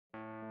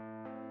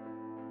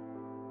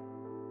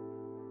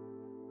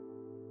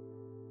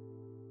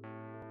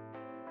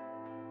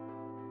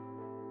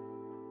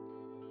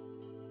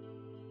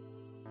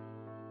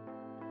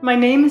My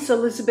name is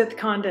Elisabeth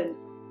Condon.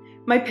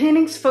 My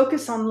paintings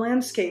focus on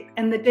landscape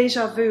and the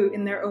déjà vu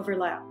in their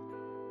overlap.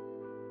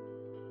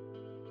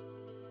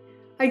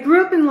 I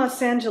grew up in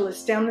Los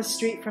Angeles down the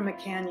street from a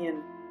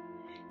canyon.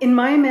 In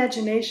my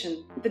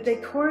imagination, the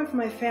decor of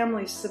my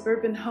family's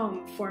suburban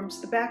home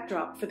forms the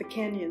backdrop for the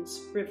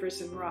canyons,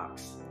 rivers, and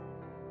rocks.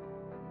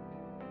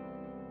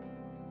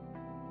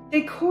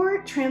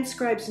 Decor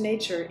transcribes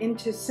nature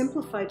into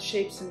simplified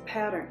shapes and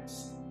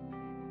patterns.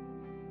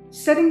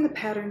 Setting the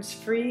patterns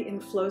free in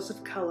flows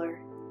of color,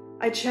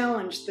 I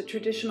challenged the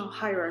traditional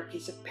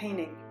hierarchies of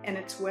painting and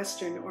its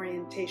Western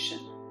orientation.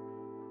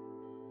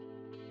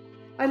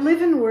 I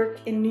live and work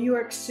in New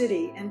York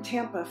City and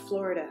Tampa,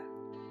 Florida.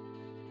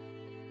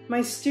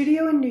 My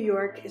studio in New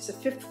York is a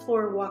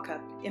fifth-floor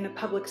walk-up in a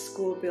public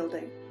school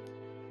building.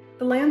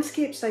 The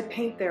landscapes I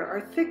paint there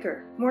are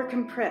thicker, more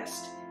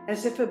compressed,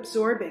 as if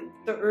absorbing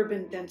the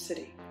urban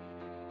density.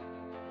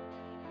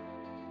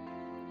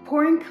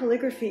 Pouring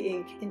calligraphy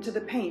ink into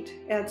the paint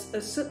adds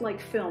a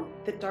soot-like film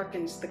that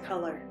darkens the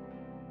color.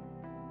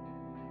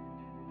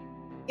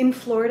 In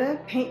Florida,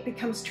 paint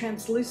becomes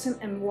translucent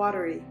and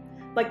watery,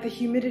 like the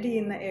humidity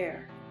in the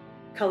air.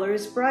 Color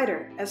is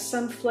brighter as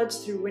sun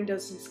floods through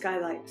windows and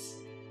skylights.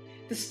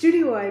 The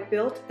studio I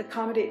built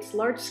accommodates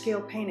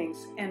large-scale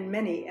paintings and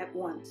many at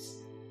once.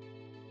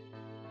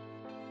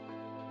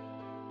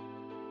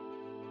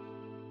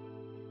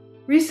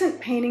 Recent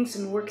paintings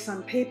and works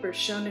on paper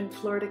shown in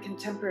Florida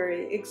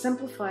Contemporary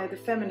exemplify the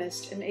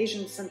feminist and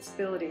Asian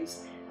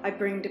sensibilities I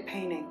bring to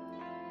painting.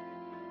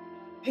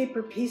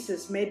 Paper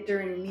pieces made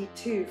during Me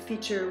Too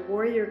feature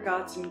warrior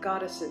gods and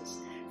goddesses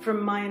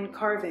from Mayan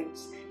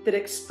carvings that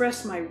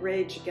express my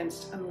rage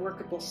against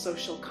unworkable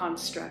social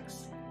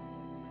constructs.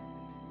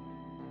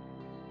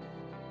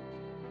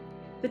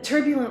 The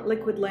turbulent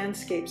liquid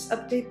landscapes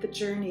update the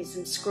journeys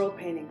in scroll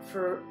painting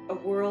for a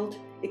world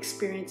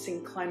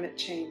experiencing climate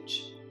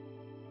change.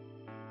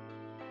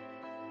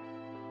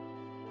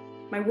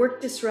 My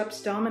work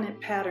disrupts dominant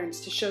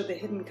patterns to show the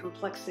hidden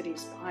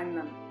complexities behind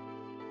them.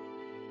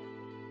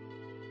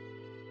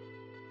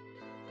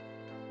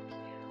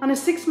 On a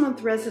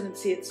 6-month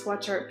residency at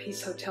Swatch Art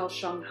Peace Hotel,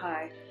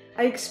 Shanghai,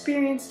 I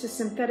experienced a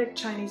synthetic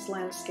Chinese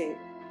landscape.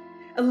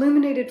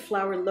 Illuminated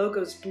flower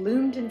logos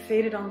bloomed and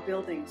faded on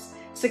buildings,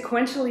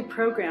 sequentially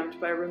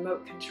programmed by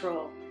remote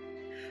control.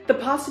 The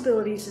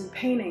possibilities in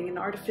painting an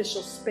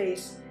artificial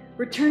space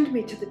returned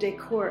me to the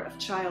decor of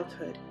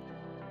childhood.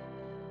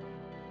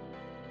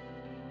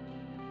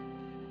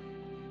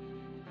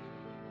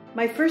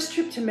 My first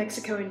trip to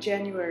Mexico in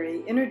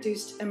January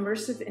introduced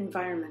immersive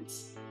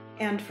environments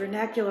and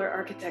vernacular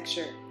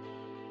architecture.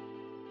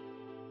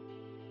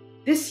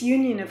 This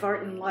union of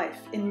art and life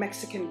in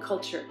Mexican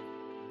culture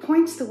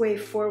points the way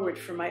forward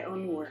for my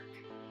own work.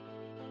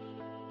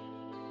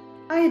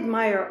 I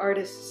admire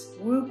artists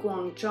Wu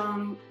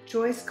Guangzhong,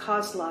 Joyce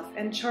Kozloff,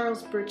 and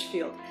Charles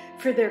Birchfield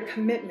for their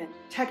commitment,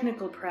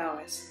 technical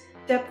prowess,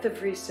 depth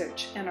of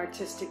research, and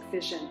artistic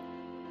vision.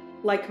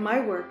 Like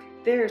my work,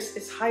 theirs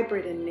is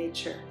hybrid in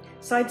nature,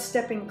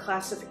 sidestepping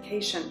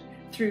classification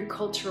through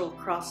cultural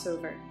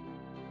crossover.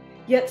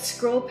 Yet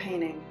scroll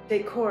painting,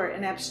 decor,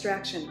 and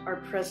abstraction are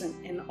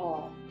present in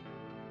all.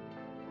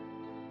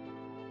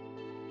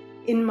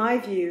 In my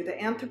view, the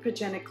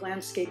anthropogenic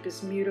landscape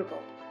is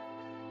mutable,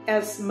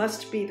 as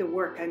must be the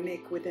work I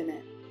make within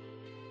it.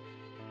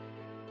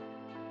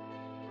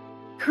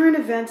 Current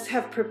events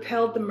have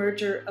propelled the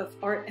merger of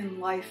art and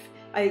life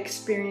I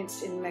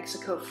experienced in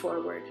Mexico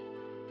forward.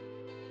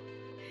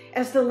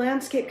 As the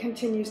landscape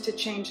continues to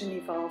change and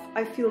evolve,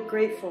 I feel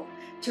grateful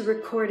to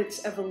record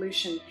its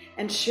evolution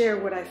and share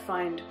what I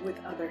find with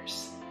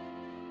others.